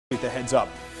the heads up.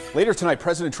 Later tonight,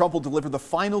 President Trump will deliver the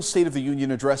final State of the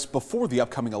Union address before the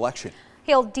upcoming election.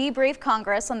 He'll debrief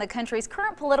Congress on the country's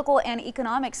current political and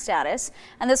economic status,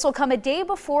 and this will come a day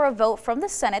before a vote from the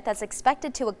Senate that's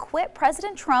expected to acquit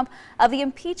President Trump of the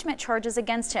impeachment charges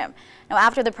against him. Now,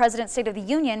 after the President's State of the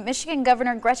Union, Michigan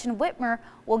Governor Gretchen Whitmer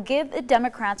will give the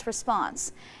Democrats'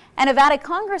 response. And Nevada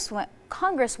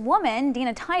congresswoman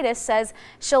Dina Titus says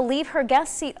she'll leave her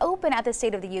guest seat open at the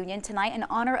State of the Union tonight in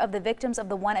honor of the victims of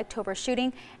the 1 October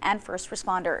shooting and first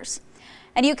responders.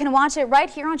 And you can watch it right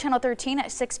here on Channel 13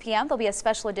 at 6 p.m. There'll be a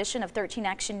special edition of 13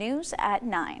 Action News at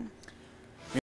 9.